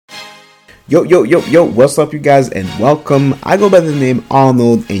Yo, what's up, you guys, and welcome. I go by the name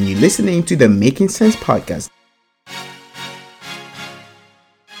Arnold, and you're listening to the Making Sense podcast.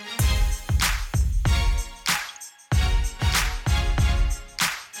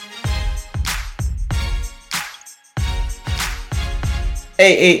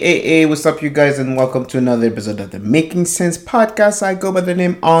 Hey, what's up, you guys, and welcome to another episode of the Making Sense podcast. I go by the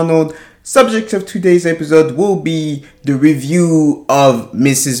name Arnold. Subject of today's episode will be the review of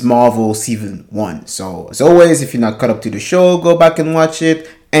Mrs. Marvel Season 1. So, as always, if you're not caught up to the show, go back and watch it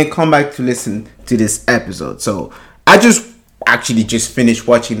and come back to listen to this episode. So, I just finished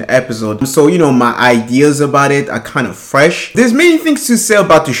watching the episode. So, my ideas about it are kind of fresh. There's many things to say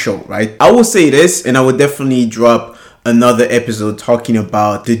about the show, right? I will say this, and I will definitely drop another episode talking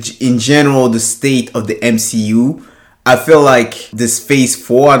about, in general, the state of the MCU. I feel like this phase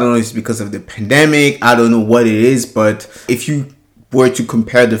 4, I don't know if it's because of the pandemic, I don't know what it is, but if you were to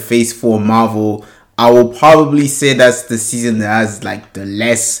compare the phase 4 Marvel, I will probably say that's the season that has like the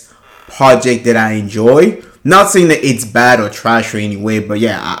less project that I enjoy. Not saying that it's bad or trash or anyway, but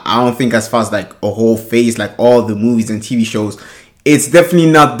yeah, I don't think as far as like a whole phase, like all the movies and TV shows, it's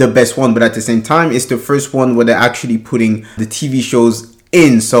definitely not the best one, but at the same time, it's the first one where they're actually putting the TV shows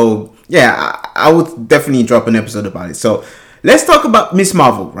in. So yeah, I would definitely drop an episode about it. So let's talk about Miss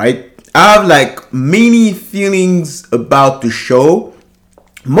Marvel, right? I have like many feelings about the show.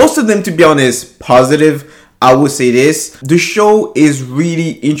 Most of them, to be honest, positive. I would say this. The show is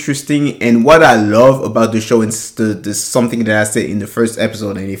really interesting, and what I love about the show is the something that I said in the first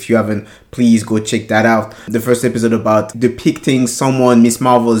episode, and if you haven't, please go check that out. The first episode about depicting someone, Miss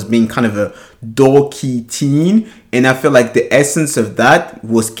Marvel, as being kind of a dorky teen, and I feel like the essence of that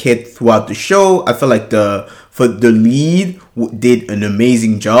was kept throughout the show. I feel like the lead did an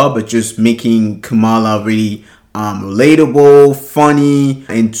amazing job at just making Kamala really relatable, funny,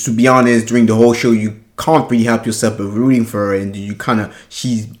 and to be honest, during the whole show, you can't really help yourself but rooting for her, and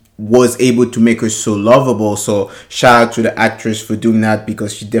she was able to make her so lovable. So shout out to the actress for doing that,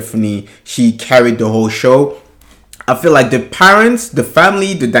 because she carried the whole show. I feel like the parents, the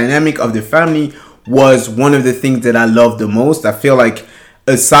family, the dynamic of the family was one of the things that I love the most. I feel like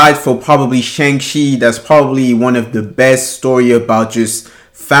aside for probably Shang-Chi, that's probably one of the best story about just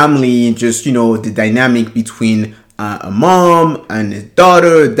family and just, the dynamic between a mom and a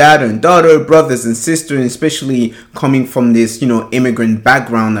daughter, dad and daughter, brothers and sisters, and especially coming from this, immigrant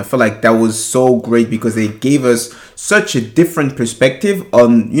background. I feel like that was so great because they gave us such a different perspective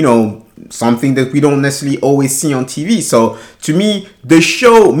on, something that we don't necessarily always see on TV. So to me, the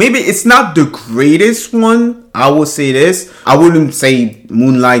show, maybe it's not the greatest one. I will say this. I wouldn't say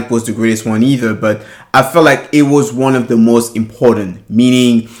Moonlight was the greatest one either, but I feel like it was one of the most important,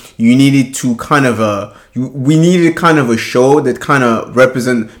 meaning you needed to we needed kind of a show that kind of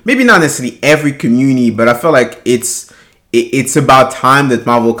represent, maybe not necessarily every community, but I feel like it's about time that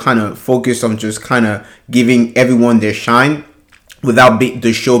Marvel kind of focused on just kind of giving everyone their shine without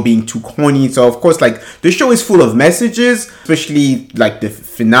the show being too corny. So of course, like, the show is full of messages, especially like the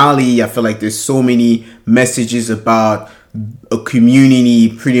finale. I feel like there's so many messages about a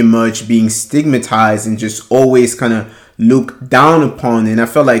community pretty much being stigmatized and just always kind of looked down upon. And I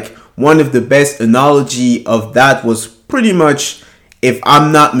felt like one of the best analogy of that was pretty much, if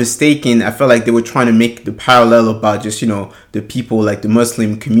I'm not mistaken, I felt like they were trying to make the parallel about just, the people like the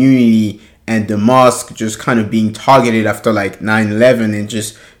Muslim community and the mosque just kind of being targeted after like 9/11 and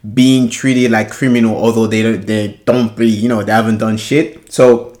just being treated like criminal, although they don't really, they haven't done shit.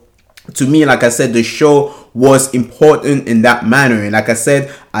 So to me, like I said, the show was important in that manner. And like I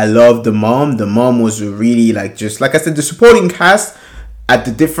said, I love the mom. The mom was really just like I said, the supporting cast at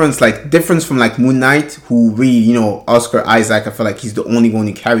the difference from like Moon Knight, who really, Oscar Isaac, I feel like he's the only one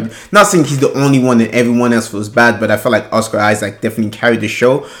who carried, not saying he's the only one and everyone else was bad, but I feel like Oscar Isaac definitely carried the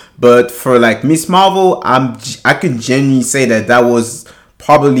show. But for like Miss Marvel, I could genuinely say that was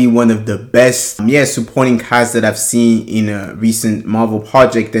probably one of the best supporting cast that I've seen in a recent Marvel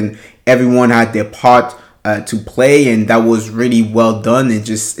project, and everyone had their part to play, and that was really well done. And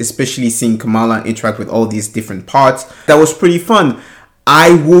just especially seeing Kamala interact with all these different parts, that was pretty fun.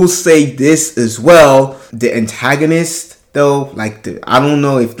 I will say this as well, the antagonist though, I don't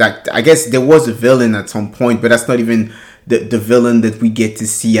know if I guess there was a villain at some point, but that's not even the villain that we get to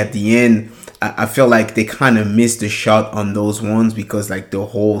see at the end. I feel like they kind of missed the shot on those ones, because like the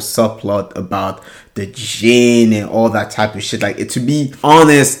whole subplot about the jinn and all that type of shit, to be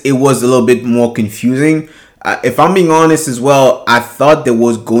honest, it was a little bit more confusing. if I'm being honest as well, I thought they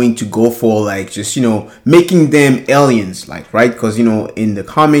was going to go for like just, making them aliens, like, right? Because, in the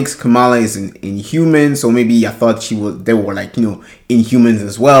comics, Kamala is an inhuman. So maybe I thought they were like, inhumans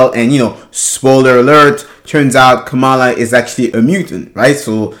as well. And, spoiler alert, turns out Kamala is actually a mutant, right?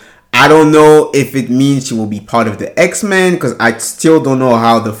 So I don't know if it means she will be part of the X-Men, because I still don't know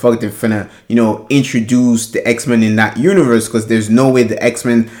how the fuck they're gonna, introduce the X-Men in that universe, because there's no way the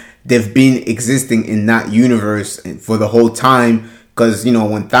X-Men, they've been existing in that universe for the whole time. Because,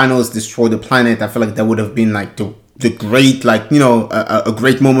 when Thanos destroyed the planet, I feel like that would have been like the great, like, a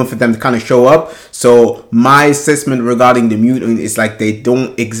great moment for them to kind of show up. So my assessment regarding the mutant is like they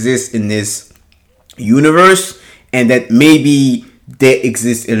don't exist in this universe, and that maybe they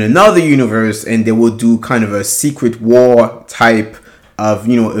exist in another universe and they will do kind of a secret war type of,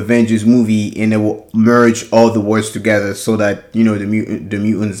 Avengers movie, and they will merge all the worlds together so that, the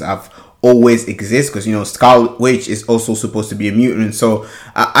mutants have always exist, because, Scarlet Witch is also supposed to be a mutant. So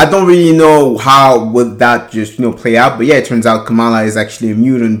I don't really know how would that just, play out. But yeah, it turns out Kamala is actually a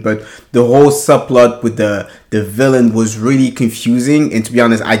mutant. But the whole subplot with the villain was really confusing. And to be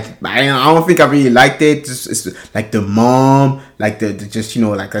honest, I don't think I really liked it. It's like the mom, like the just,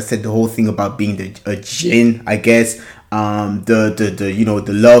 like I said, the whole thing about being a djinn, I guess. The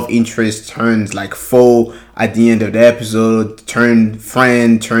love interest turns like foe at the end of the episode, turn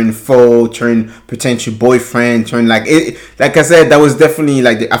friend, turn foe, turn potential boyfriend, turn like it. Like I said, that was definitely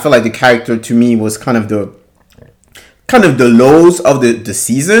like I felt like the character to me was kind of the lows of the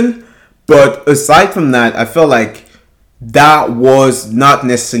season. But aside from that, I felt like that was not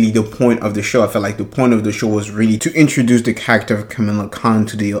necessarily the point of the show. I felt like the point of the show was really to introduce the character of Kamala Khan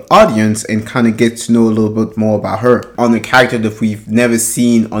to the audience and kind of get to know a little bit more about her. On the character that we've never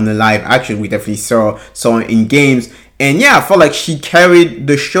seen on the live action, we definitely saw in games. And yeah, I felt like she carried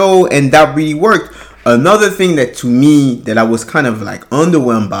the show, and that really worked. Another thing that to me that I was kind of like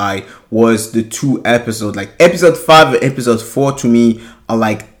underwhelmed by was the 2 episodes. Like episode 5 and episode 4 to me are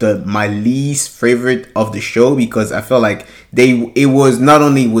like my least favorite of the show, because I felt like it was not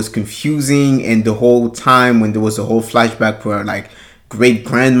only was confusing, and the whole time when there was a whole flashback for like great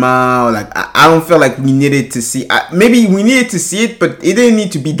grandma, like I don't feel like we needed to see. Maybe we needed to see it, but it didn't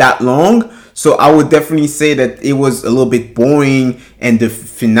need to be that long. So I would definitely say that it was a little bit boring, and the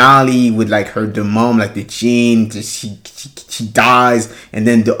finale with like the mom, like the Jane, she dies, and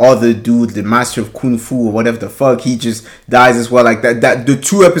then the other dude, the master of kung fu or whatever the fuck, he just dies as well. Like that the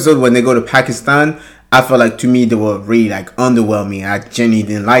 2 episodes when they go to Pakistan, I felt like to me they were really like underwhelming. I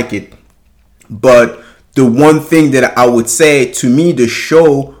genuinely didn't like it. But the one thing that I would say, to me, the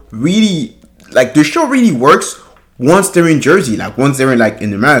show really works once they're in Jersey, like once they're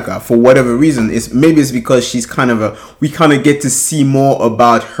in America, for whatever reason. It's because she's we kind of get to see more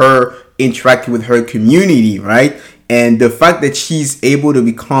about her interacting with her community, right? And the fact that she's able to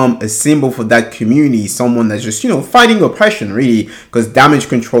become a symbol for that community, someone that's just, fighting oppression, really, because damage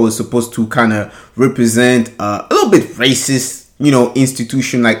control is supposed to kind of represent a little bit racist,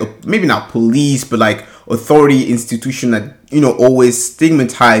 institution, like maybe not police, but like authority institution that, always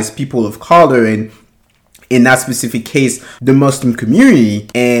stigmatize people of color, and in that specific case, the Muslim community.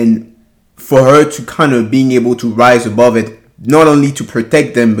 And for her to kind of being able to rise above it, not only to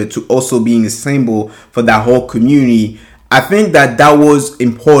protect them, but to also being a symbol for that whole community, I think that was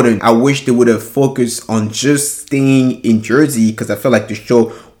important. I wish they would have focused on just staying in Jersey, because I feel like the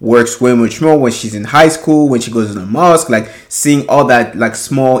show works way much more when she's in high school, when she goes to the mosque, like seeing all that like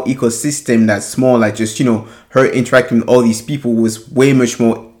small ecosystem, that small like just, her interacting with all these people was way much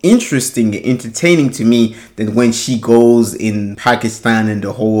more interesting and entertaining to me than when she goes in Pakistan, and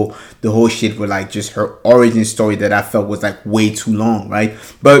the whole shit with like just her origin story that I felt was like way too long, right?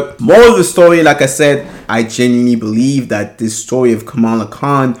 But more of the story, like I said, I genuinely believe that this story of Kamala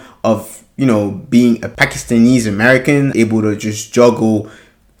Khan, of being a Pakistanese American, able to just juggle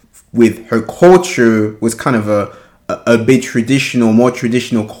with her culture, was kind of a bit more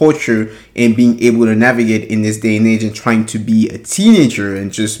traditional culture, and being able to navigate in this day and age, and trying to be a teenager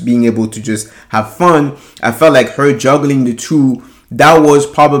and just being able to just have fun. I felt like her juggling the two, that was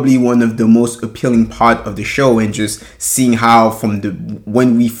probably one of the most appealing part of the show. And just seeing how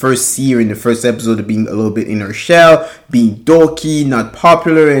when we first see her in the first episode, being a little bit in her shell, being dorky, not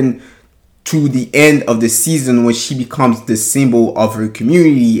popular, and to the end of the season when she becomes the symbol of her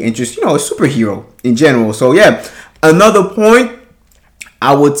community, and just, a superhero in general. So yeah, another point,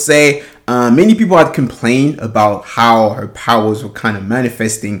 I would say, many people had complained about how her powers were kind of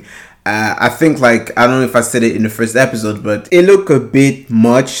manifesting. I think, like, I don't know if I said it in the first episode, but it looked a bit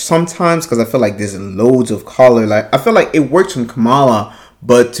much sometimes, because I feel like there's loads of color. Like, I feel like it works on Kamala,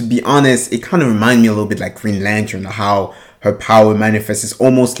 But to be honest, it kind of reminds me a little bit like Green Lantern, how her power manifests. It's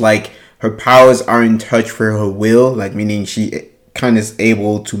almost like her powers are in touch with her will, like meaning she kind of is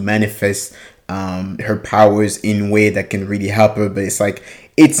able to manifest her powers in a way that can really help her. But it's like,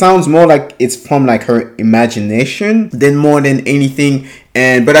 it sounds more like it's from like her imagination than more than anything.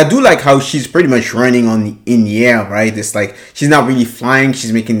 But I do like how she's pretty much running in the air, right? It's like she's not really flying,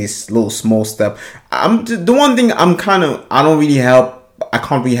 she's making this little small step. The one thing I can't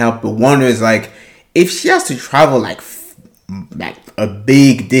really help but wonder is like, if she has to travel like a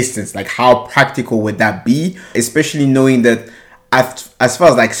big distance, like how practical would that be? Especially knowing that as far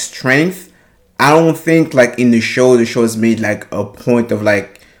as like strength, I don't think like in the show has made like a point of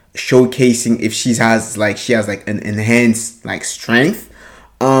like showcasing if she has like an enhanced like strength.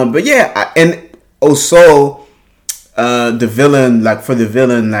 But yeah, and also the villain, like for the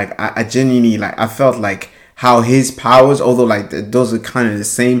villain, like I genuinely like, I felt like how his powers, although like those are kind of the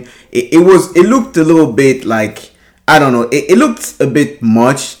same, it looked a little bit like, I don't know, it looked a bit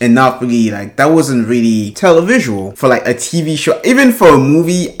much and not really like, that wasn't really televisual for like a TV show. Even for a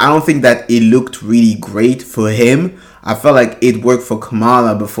movie, I don't think that it looked really great for him. I felt like it worked for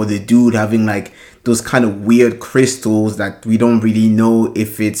Kamala, but for the dude having like those kind of weird crystals that we don't really know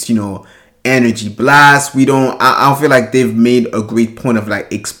if it's, energy blast. I don't feel like they've made a great point of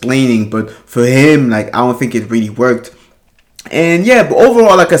like explaining, but for him, like, I don't think it really worked. And yeah, but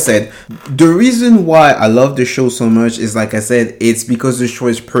overall, like I said, the reason why I love the show so much is, like I said, it's because the show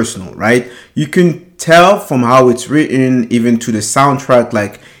is personal, right? You can tell from how it's written, even to the soundtrack,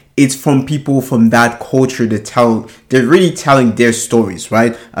 like it's from people from that culture they're really telling their stories,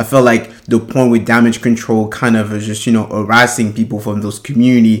 right? I feel like the point with Damage Control kind of is just, harassing people from those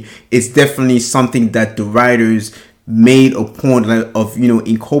community. It's definitely something that the writers made a point of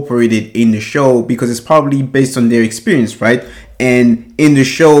incorporated in the show, because it's probably based on their experience, right? And in the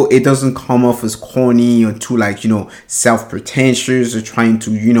show, it doesn't come off as corny or too like self-pretentious or trying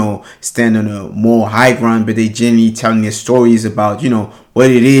to stand on a more high ground, but they generally telling their stories about what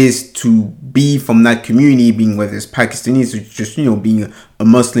it is to be from that community, being whether it's Pakistanis or just being a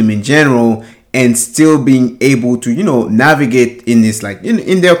Muslim in general, and still being able to navigate in this like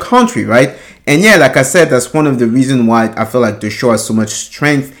in their country, right? And yeah, like I said, that's one of the reasons why I feel like the show has so much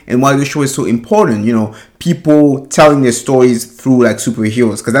strength and why the show is so important. People telling their stories through like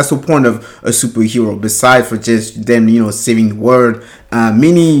superheroes, because that's the point of a superhero. Besides for just them, saving the world,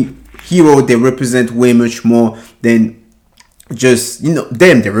 many heroes, they represent way much more than just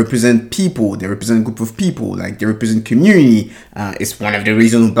them. They represent people, they represent a group of people, like they represent community. It's one of the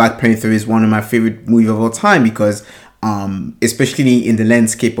reasons Black Panther is one of my favorite movies of all time, because especially in the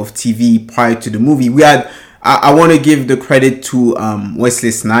landscape of TV prior to the movie, we had I want to give the credit to Wesley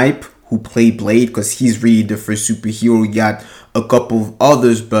Snipes, who played Blade, because he's really the first superhero. We got a couple of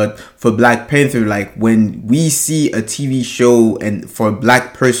others, but for Black Panther, like when we see a TV show and for a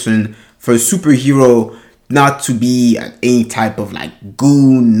black person, for a superhero not to be any type of like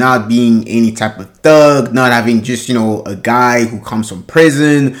goon, not being any type of thug, not having just a guy who comes from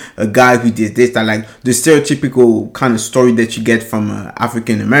prison, a guy who did this, that, like the stereotypical kind of story that you get from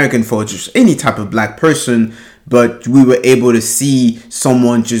African American for just any type of black person. But we were able to see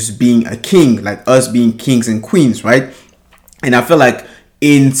someone just being a king, like us being kings and queens, right? And I feel like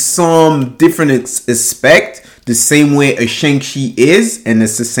in some different aspect, the same way a Shang-Chi is, and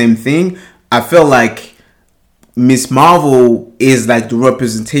it's the same thing, I feel like Miss Marvel is like the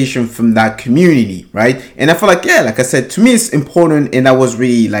representation from that community, right? And I feel like, yeah, like I said, to me it's important, and that was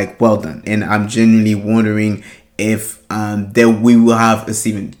really like well done. And I'm genuinely wondering if that we will have a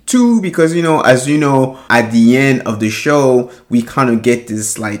season 2, because as at the end of the show we kind of get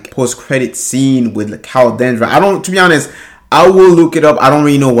this like post-credit scene with like Carol Danvers. To be honest, I will look it up. I don't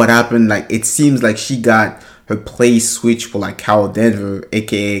really know what happened. Like it seems like she got her place switched for like Carol Danvers,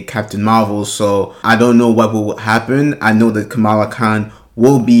 aka Captain Marvel. So I don't know what will happen. I know that Kamala Khan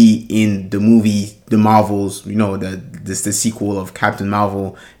will be in the movie The Marvels, the sequel of Captain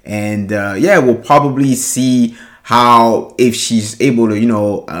Marvel. And yeah, we'll probably see how, if she's able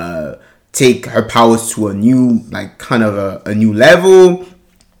to take her powers to a new like kind of a new level,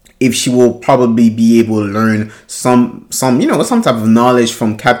 if she will probably be able to learn some type of knowledge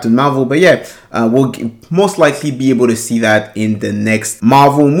from Captain Marvel. But yeah, we'll most likely be able to see that in the next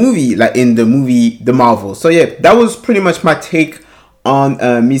Marvel movie, like in the movie The Marvel. So yeah, that was pretty much my take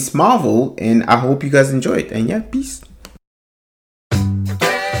on Miss Marvel, and I hope you guys enjoyed. And yeah, peace.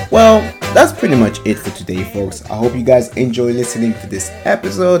 Well, that's pretty much it for today, folks. I hope you guys enjoy listening to this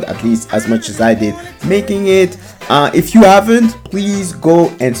episode, at least as much as I did making it. If you haven't, please go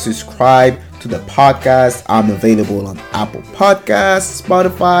and subscribe to the podcast. I'm available on Apple Podcasts,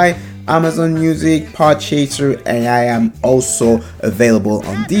 Spotify, Amazon Music, Podchaser, and I am also available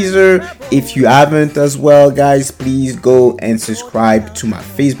on Deezer. If you haven't as well, guys, please go and subscribe to my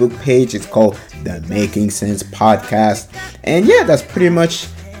Facebook page. It's called The Making Sense Podcast. And yeah, that's pretty much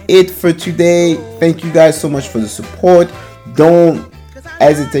it for today. Thank you guys so much for the support. Don't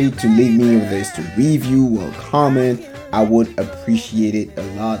hesitate to leave me whether it's to review or comment. I would appreciate it a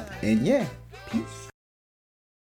lot. And yeah, peace.